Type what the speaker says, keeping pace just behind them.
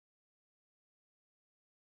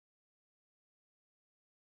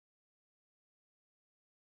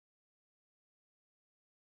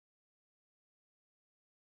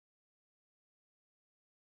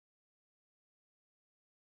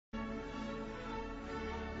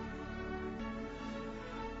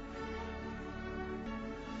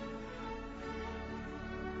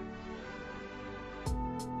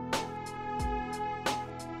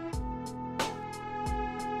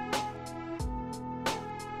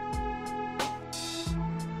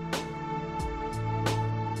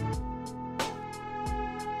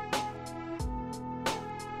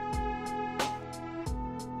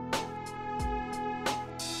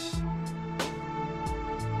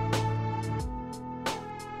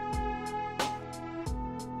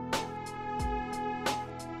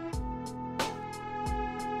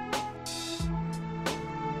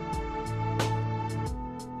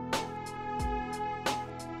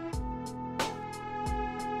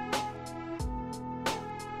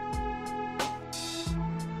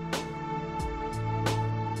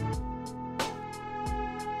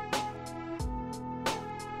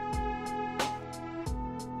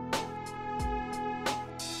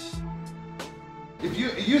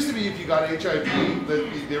It used to be if you got HIV,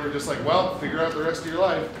 that they were just like, well, figure out the rest of your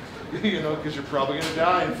life, you know, because you're probably going to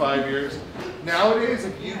die in 5 years. Nowadays,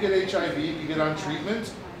 if you get HIV, if you get on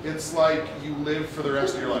treatment, it's like you live for the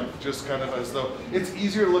rest of your life, just kind of as though it's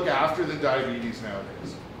easier to look after than diabetes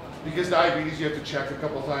nowadays. Because diabetes, you have to check a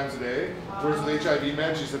couple times a day, whereas with HIV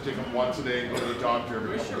meds, you just have to take them once a day and go to the doctor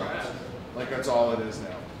every couple days. Like, that's all it is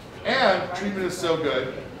now. And treatment is so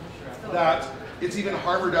good that it's even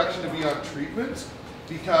harm reduction to be on treatment,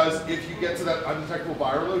 because if you get to that undetectable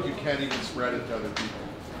viral load, you can't even spread it to other people,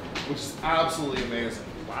 which is absolutely amazing.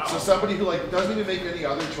 Wow. So somebody who like doesn't even make any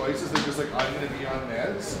other choices, they're just like, I'm going to be on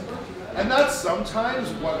meds. And that's sometimes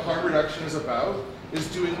what harm reduction is about, is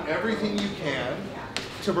doing everything you can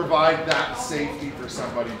to provide that safety for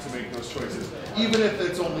somebody to make those choices, even if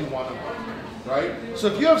it's only one of them, right? So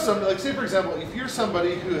if you have somebody, like say for example, if you're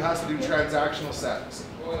somebody who has to do transactional sex,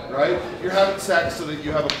 right? You're having sex so that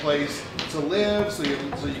you have a place to live, so you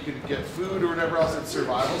can get food or whatever else, it's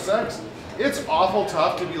survival sex. It's awful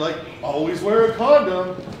tough to be like, always wear a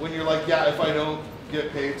condom, when you're like, yeah, if I don't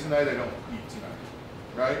get paid tonight, I don't eat tonight,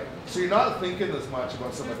 right? So you're not thinking as much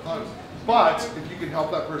about stuff like condoms. But if you can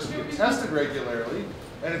help that person get tested regularly,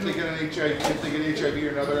 and if they get an HIV or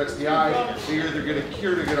another STI, they either get a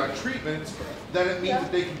cure to get on treatment, then it means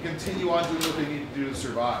that they can continue on doing what they need to do to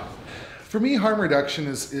survive. For me, harm reduction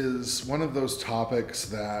is one of those topics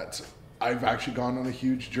that I've actually gone on a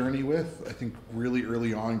huge journey with. I think really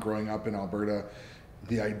early on growing up in Alberta,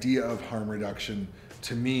 the idea of harm reduction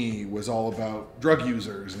to me was all about drug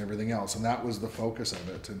users and everything else, and that was the focus of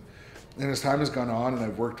it. And as time has gone on and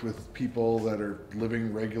I've worked with people that are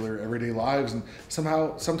living regular everyday lives and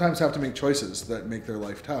sometimes have to make choices that make their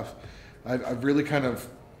life tough, I've really kind of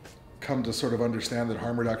come to sort of understand that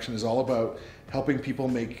harm reduction is all about helping people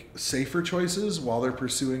make safer choices while they're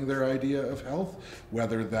pursuing their idea of health,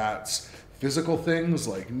 whether that's physical things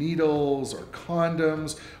like needles or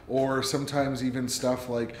condoms, or sometimes even stuff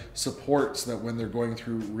like supports that when they're going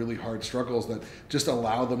through really hard struggles that just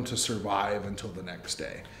allow them to survive until the next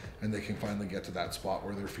day and they can finally get to that spot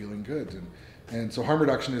where they're feeling good. And so harm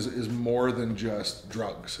reduction is more than just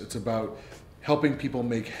drugs. It's about helping people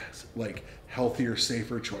make like healthier,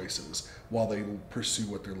 safer choices while they pursue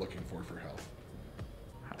what they're looking for health.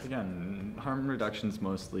 Again, harm reduction's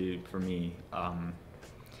mostly for me,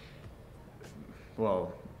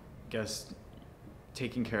 well, I guess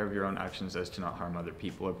taking care of your own actions as to not harm other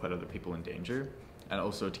people or put other people in danger, and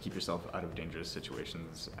also to keep yourself out of dangerous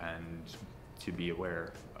situations and to be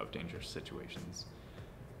aware of dangerous situations.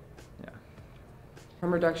 Yeah.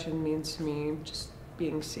 Harm reduction means to me just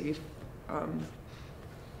being safe,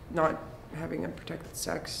 not having unprotected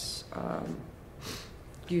sex,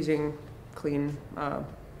 using clean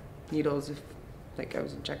needles if like I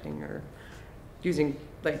was injecting, or using,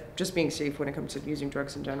 like, just being safe when it comes to using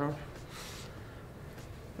drugs in general.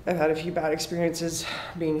 I've had a few bad experiences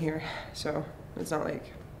being here, so it's not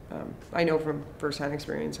like, I know from firsthand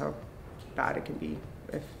experience how bad it can be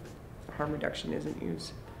if harm reduction isn't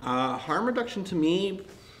used. Harm reduction to me,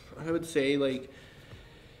 I would say, like,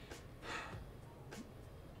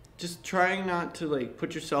 just trying not to like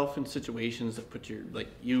put yourself in situations that put your, like,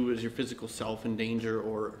 you as your physical self in danger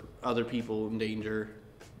or other people in danger,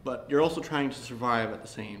 but you're also trying to survive at the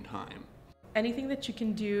same time. Anything that you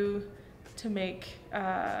can do to make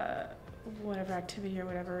whatever activity or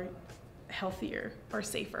whatever healthier or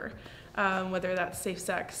safer, whether that's safe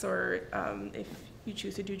sex or if you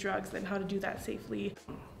choose to do drugs, then how to do that safely.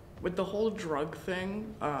 With the whole drug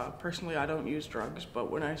thing, personally I don't use drugs,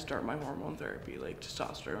 but when I start my hormone therapy, like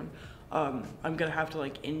testosterone, I'm gonna have to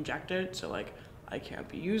like inject it, so like I can't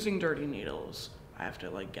be using dirty needles. I have to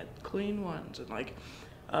like get clean ones, and like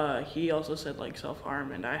he also said like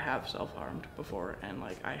self-harm, and I have self-harmed before, and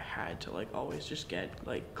like I had to like always just get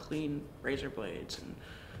like clean razor blades and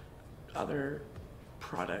other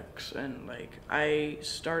products, and like I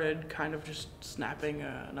started kind of just snapping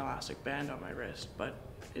an elastic band on my wrist, but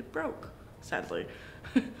it broke, sadly.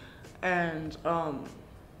 And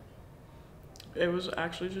it was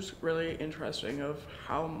actually just really interesting of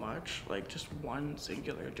how much like just one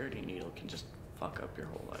singular dirty needle can just fuck up your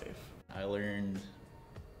whole life. I learned,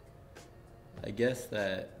 I guess,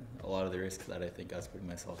 that a lot of the risks that I think I was putting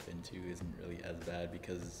myself into isn't really as bad,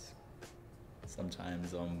 because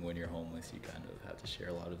sometimes when you're homeless you kind of have to share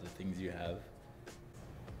a lot of the things you have.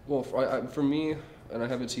 Well, for me, and I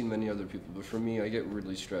haven't seen many other people, but for me, I get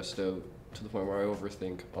really stressed out to the point where I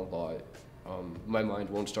overthink a lot. My mind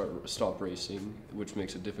won't stop racing, which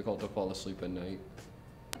makes it difficult to fall asleep at night.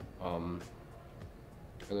 And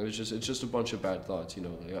it's just a bunch of bad thoughts, you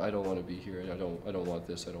know. Like, I don't want to be here. I don't want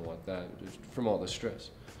this. I don't want that. From all the stress.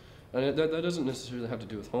 And that doesn't necessarily have to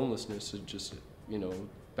do with homelessness. It's just, you know,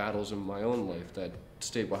 battles in my own life that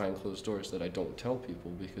stay behind closed doors that I don't tell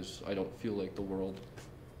people because I don't feel like the world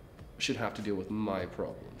should have to deal with my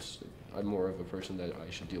problems. I'm more of a person that I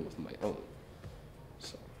should deal with my own.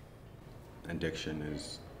 So. Addiction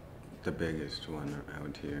is the biggest one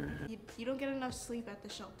out here. You don't get enough sleep at the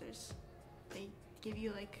shelters. They give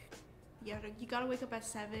you like, you gotta wake up at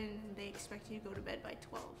 7 and they expect you to go to bed by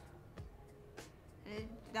 12. And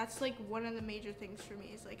that's like one of the major things for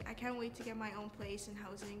me is like, I can't wait to get my own place and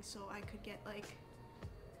housing so I could get like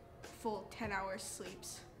full 10-hour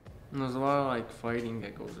sleeps. And there's a lot of like fighting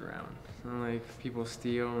that goes around. And like people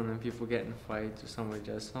steal and then people get in fights or somebody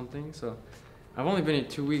does something. So I've only been here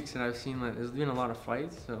 2 weeks and I've seen that there's been a lot of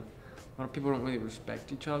fights. So a lot of people don't really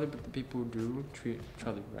respect each other, but the people who do treat each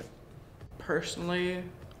other right. Personally,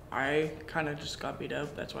 I kind of just got beat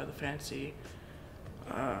up. That's why the fancy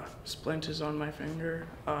splint is on my finger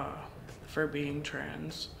for being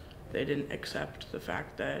trans. They didn't accept the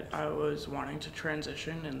fact that I was wanting to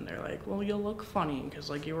transition, and they're like, well, you'll look funny because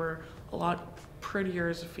like you were a lot prettier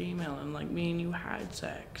as a female and like me and you had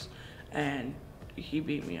sex, and he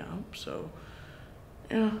beat me up. So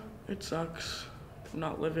yeah, it sucks. I'm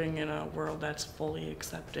not living in a world that's fully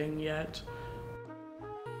accepting yet.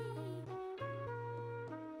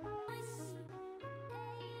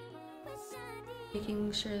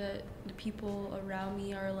 Making sure that the people around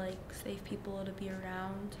me are like safe people to be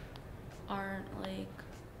around, aren't like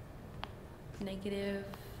negative,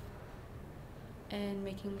 and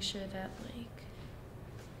making sure that like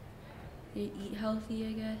you eat healthy,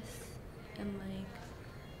 I guess, and like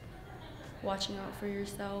watching out for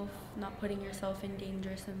yourself, not putting yourself in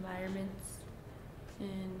dangerous environments,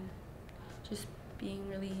 and just being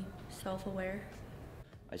really self-aware.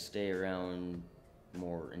 I stay around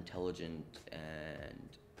more intelligent and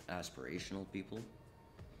aspirational people,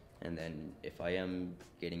 and then if I am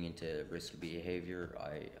getting into risky behavior,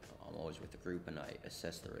 I'm always with the group and I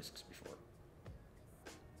assess the risks before.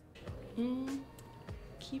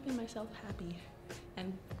 Keeping myself happy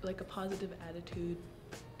and like a positive attitude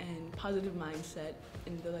and positive mindset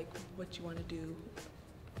into like what you want to do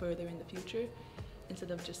further in the future instead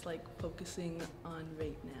of just like focusing on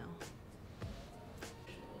right now.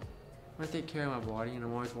 I take care of my body and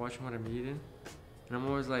I'm always watching what I'm eating, and I'm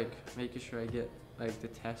always like making sure I get like the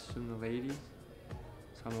tests from the ladies,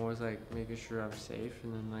 so I'm always like making sure I'm safe,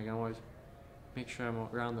 and then like I always make sure I'm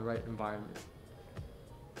around the right environment,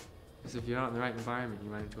 because if you're not in the right environment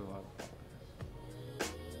you run into a lot of problems.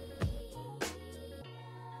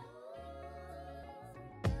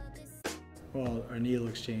 Well, our needle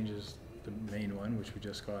exchange is the main one, which we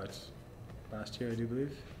just got last year, I do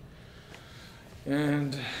believe.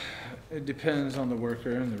 And it depends on the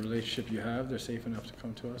worker and the relationship you have. They're safe enough to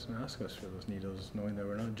come to us and ask us for those needles, knowing that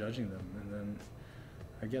we're not judging them. And then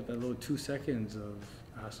I get that little 2 seconds of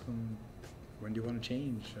ask them, when do you want to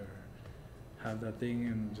change? Or have that thing,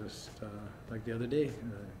 and just like the other day,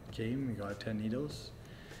 came, we got 10 needles.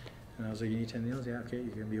 And I was like, you need 10 needles? Yeah, okay,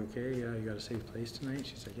 you're going to be okay. Yeah, you got a safe place tonight?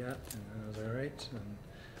 She's like, yeah. And I was like, all right. And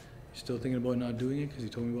you're still thinking about not doing it because you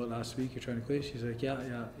told me about last week you're trying to quit? She's like,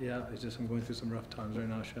 yeah. It's just I'm going through some rough times right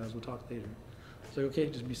now, Shaz. We'll talk later. I was like, okay,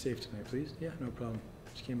 just be safe tonight, please. Yeah, no problem.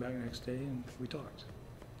 She came back the next day and we talked.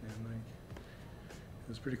 And like, it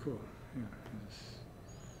was pretty cool. Yeah,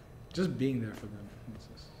 just being there for them. It's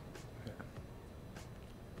just, yeah.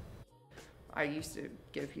 I used to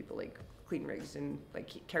give people like clean rigs and like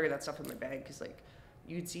carry that stuff in my bag because like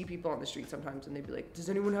you'd see people on the street sometimes and they'd be like, does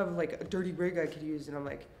anyone have like a dirty rig I could use? And I'm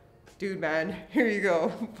like, dude, man, here you go.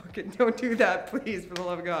 Fucking don't do that, please, for the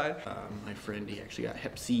love of God. My friend, he actually got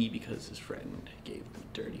Hep C because his friend gave him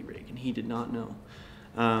a dirty rig and he did not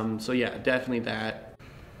know. So yeah, definitely that.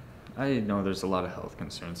 I know there's a lot of health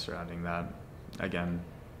concerns surrounding that. Again,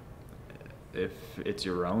 if it's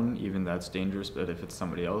your own, even that's dangerous, but if it's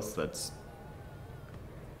somebody else, that's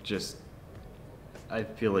just, I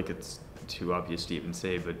feel like it's too obvious to even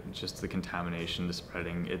say, but just the contamination, the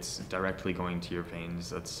spreading, it's directly going to your veins.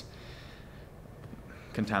 That's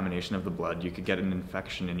contamination of the blood. You could get an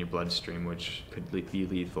infection in your bloodstream, which could be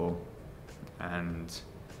lethal. And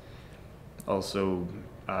also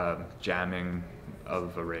jamming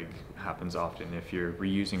of a rig happens often. If you're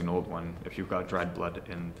reusing an old one, if you've got dried blood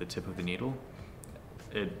in the tip of the needle,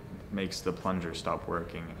 it makes the plunger stop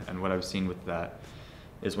working. And what I've seen with that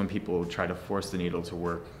is when people try to force the needle to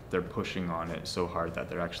work, they're pushing on it so hard that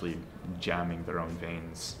they're actually jamming their own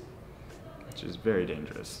veins, which is very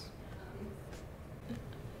dangerous.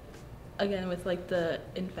 Again, with like the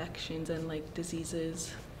infections and like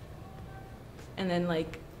diseases, and then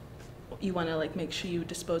like you want to like make sure you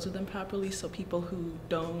dispose of them properly so people who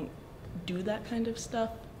don't do that kind of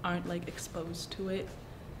stuff aren't like exposed to it,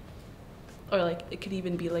 or like it could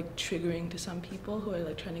even be like triggering to some people who are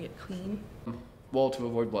like trying to get clean. Well, to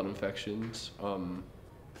avoid blood infections,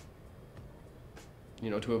 you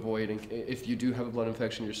know, to avoid, if you do have a blood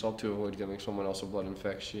infection yourself, to avoid giving someone else a blood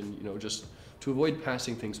infection, you know, just to avoid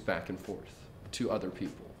passing things back and forth to other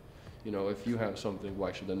people. You know, if you have something,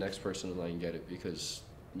 why should the next person in line get it? Because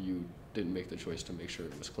you didn't make the choice to make sure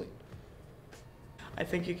it was clean. I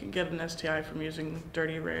think you can get an STI from using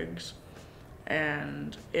dirty rigs,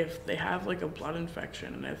 and if they have like a blood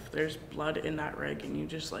infection, and if there's blood in that rig and you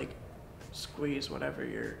just like squeeze whatever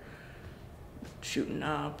you're shooting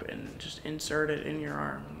up and just insert it in your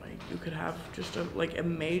arm, like you could have just a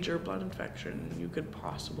major blood infection and you could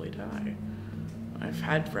possibly die. I've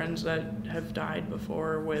had friends that have died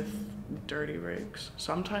before with dirty rigs,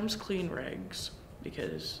 sometimes clean rigs,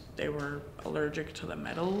 because they were allergic to the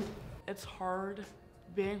metal. It's hard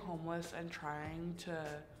being homeless and trying to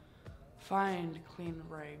find clean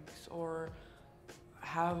rigs or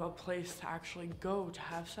have a place to actually go to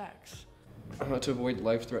have sex. To avoid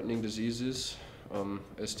life-threatening diseases,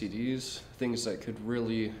 STDs, things that could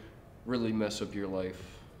really mess up your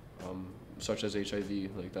life, such as HIV,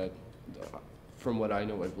 like that. From what I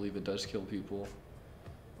know, I believe it does kill people.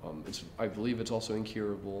 I believe it's also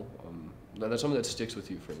incurable. That's something that sticks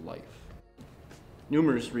with you for life.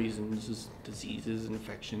 Numerous reasons, is diseases,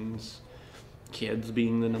 infections, kids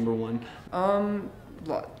being the number one.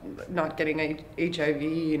 Not getting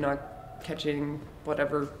HIV, not catching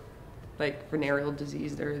whatever like venereal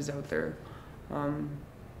disease there is out there.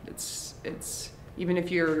 It's even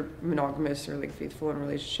if you're monogamous or like faithful in a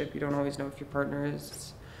relationship, you don't always know if your partner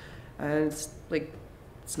is, and it's like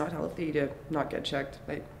it's not healthy to not get checked.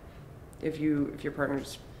 Like if your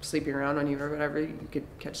partner's sleeping around on you or whatever, you could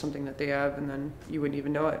catch something that they have, and then you wouldn't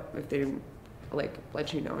even know it if they didn't like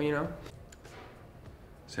let you know, you know.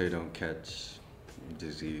 So you don't catch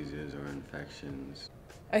diseases or infections.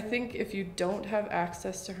 I think if you don't have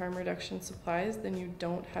access to harm reduction supplies, then you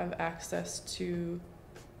don't have access to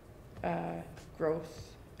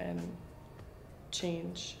growth and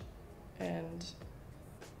change and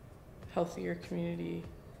healthier community.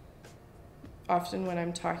 Often when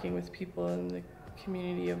I'm talking with people in the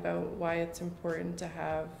community about why it's important to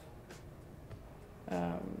have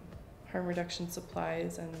harm reduction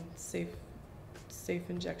supplies and safe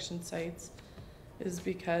injection sites, is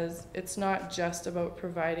because it's not just about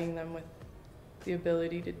providing them with the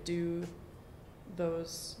ability to do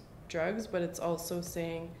those drugs, but it's also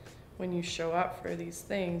saying when you show up for these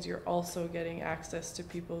things, you're also getting access to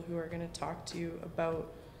people who are going to talk to you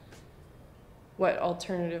about what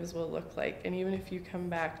alternatives will look like. And even if you come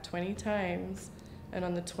back 20 times and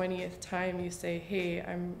on the 20th time you say, hey,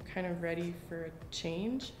 I'm kind of ready for a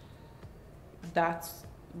change, that's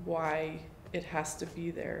why it has to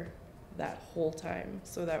be there that whole time,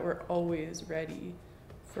 so that we're always ready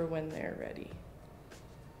for when they're ready.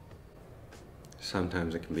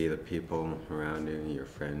 Sometimes it can be the people around you, your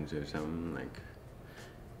friends or something, like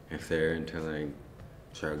if they're into like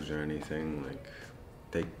drugs or anything, like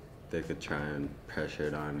they could try and pressure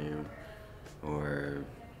it on you, or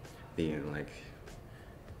being like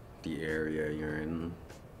the area you're in,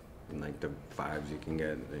 and like the vibes you can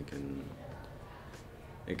get,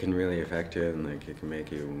 it can really affect you, and like it can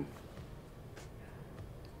make you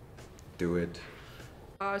do it.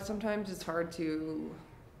 Sometimes it's hard to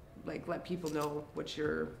like let people know what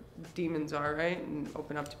your demons are, right? And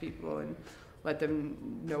open up to people and let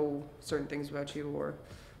them know certain things about you, or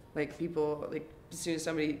like people, like as soon as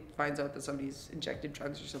somebody finds out that somebody's injected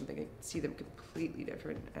drugs or something, they see them completely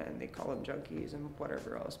different and they call them junkies and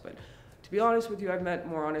whatever else. But to be honest with you, I've met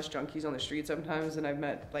more honest junkies on the street sometimes than I've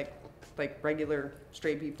met like regular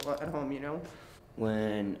straight people at home, you know?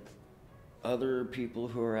 When other people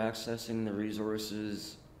who are accessing the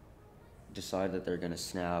resources decide that they're going to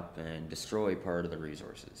snap and destroy part of the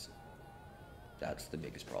resources, that's the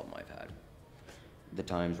biggest problem I've had. The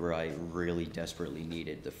times where I really desperately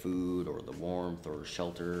needed the food or the warmth or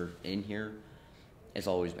shelter in here, it's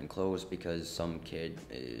always been closed because some kid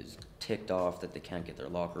is ticked off that they can't get their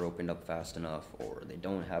locker opened up fast enough, or they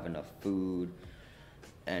don't have enough food.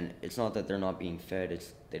 And it's not that they're not being fed,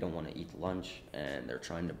 it's they don't want to eat lunch and they're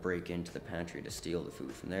trying to break into the pantry to steal the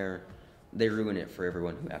food from there. They ruin it for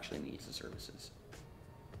everyone who actually needs the services.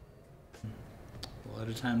 A lot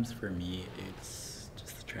of times for me, it's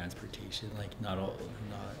just the transportation. Like not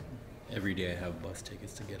every day I have bus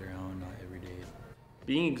tickets to get around, not every day.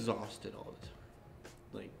 Being exhausted all the time.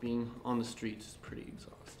 Like being on the streets is pretty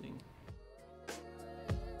exhausting.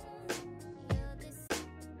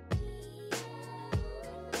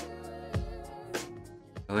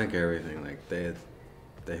 I like everything. Like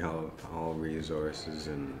they have all resources,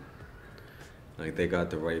 and like they got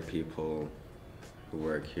the right people who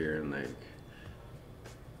work here, and like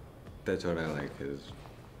that's what I like is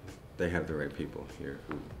they have the right people here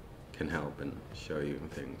who can help and show you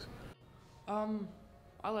things.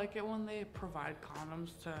 I like it when they provide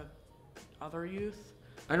condoms to other youth.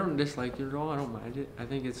 I don't dislike it at all. I don't mind it. I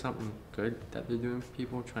think it's something good that they're doing for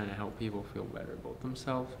people, trying to help people feel better about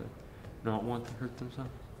themselves and not want to hurt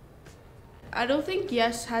themselves. I don't think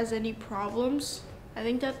YESS has any problems. I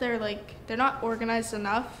think that they're not organized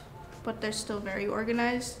enough, but they're still very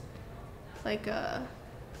organized. Like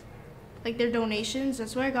their donations,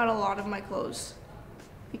 that's where I got a lot of my clothes.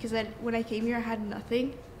 Because when I came here, I had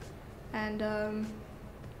nothing. And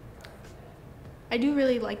I do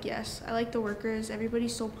really like YESS. I like the workers.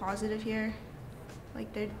 Everybody's so positive here.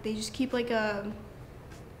 Like they just keep like an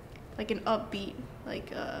upbeat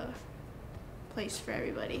place for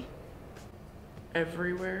everybody.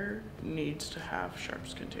 Everywhere needs to have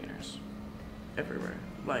sharps containers. Everywhere.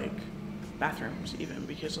 Like bathrooms even,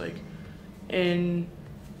 because like in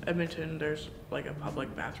Edmonton there's like a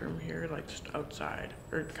public bathroom here, like just outside,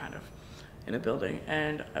 or kind of in a building,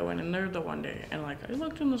 and I went in there the one day and like I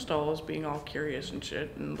looked in the stalls being all curious and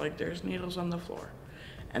shit, and like there's needles on the floor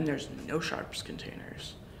and there's no sharps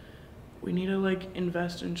containers. We need to like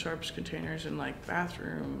invest in sharps containers in like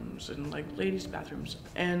bathrooms and like ladies' bathrooms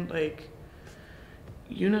and like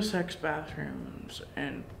unisex bathrooms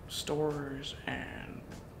and stores and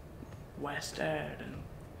West Ed and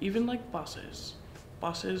even like buses,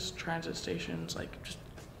 transit stations, like just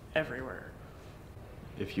everywhere.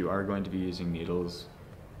 If you are going to be using needles,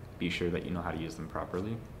 be sure that you know how to use them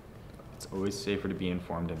properly. It's always safer to be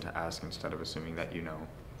informed and to ask instead of assuming that you know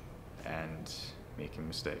and making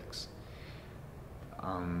mistakes.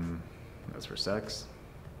 As for sex,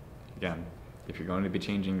 again, if you're going to be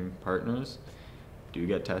changing partners, do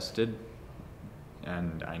get tested.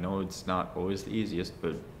 And I know it's not always the easiest,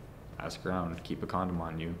 but ask around, keep a condom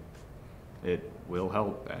on you. It will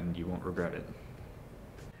help and you won't regret it.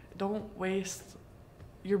 Don't waste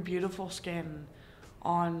your beautiful skin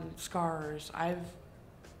on scars. I've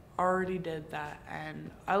already did that, and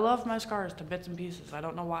I love my scars to bits and pieces. I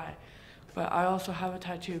don't know why, but I also have a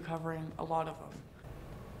tattoo covering a lot of them.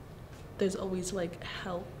 There's always like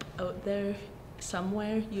help out there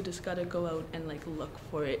somewhere. You just gotta go out and like look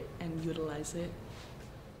for it and utilize it.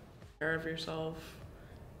 Take care of yourself,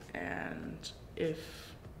 and if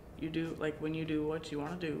you do, like when you do what you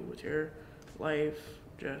want to do with your life,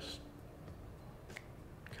 just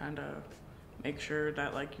kind of make sure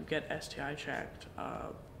that like you get STI checked,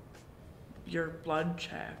 your blood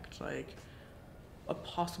checked, like a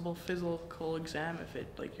possible physical exam if it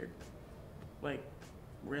like you're like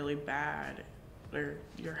really bad or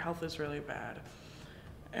your health is really bad,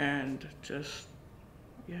 and just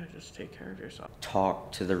take care of yourself.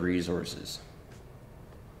 Talk to the resources.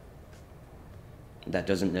 That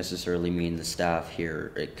doesn't necessarily mean the staff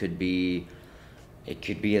here. It could be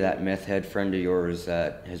that meth head friend of yours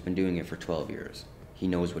that has been doing it for 12 years. He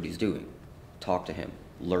knows what he's doing. Talk to him.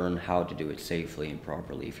 Learn how to do it safely and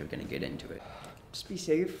properly if you're going to get into it. Just be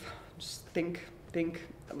safe. Just think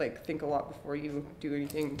a lot before you do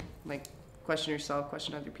anything. Like, question yourself,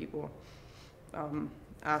 question other people.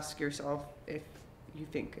 Ask yourself if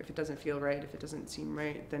it doesn't feel right, if it doesn't seem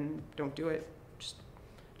right, then don't do it.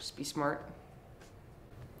 Just be smart.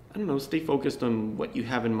 I don't know, stay focused on what you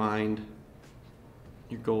have in mind,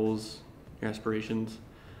 your goals, your aspirations.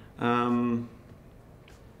 And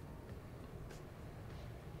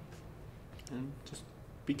just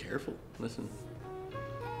be careful. Listen.